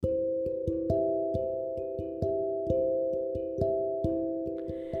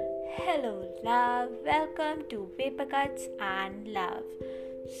Hello, love. Welcome to Paper Cuts and Love.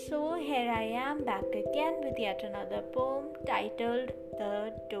 So, here I am back again with yet another poem titled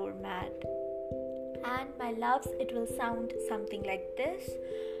The Doormat. And my loves, it will sound something like this.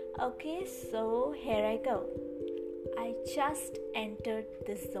 Okay, so here I go. I just entered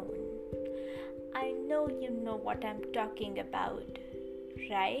the zone. I know you know what I'm talking about,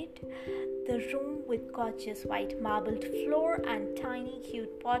 right? The room with gorgeous white marbled floor and tiny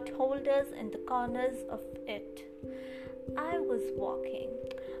cute pot holders in the corners of it. I was walking,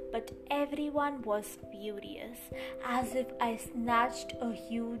 but everyone was furious, as if I snatched a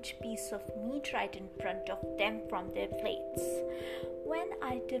huge piece of meat right in front of them from their plates. When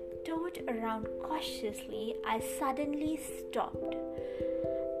I tiptoed around cautiously, I suddenly stopped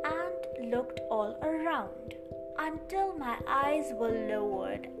and looked all around until my eyes were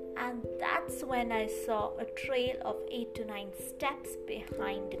lowered, and that's when I saw a trail of 8 to 9 steps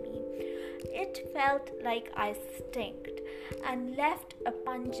behind me. It felt like I stinked and left a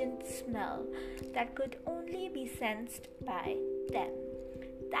pungent smell that could only be sensed by them.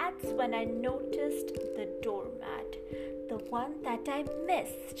 That's when I noticed the doormat, the one that I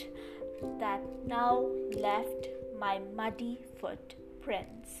missed, that now left my muddy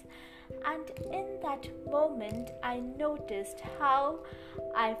footprints. And in that moment, I noticed how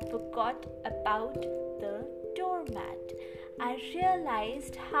I forgot about the doormat. I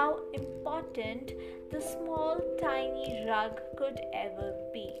realized how important the small, tiny rug could ever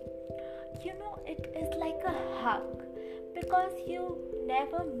be. It is like a hug because you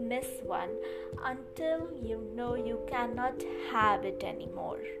never miss one until you know you cannot have it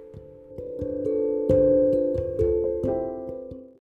anymore.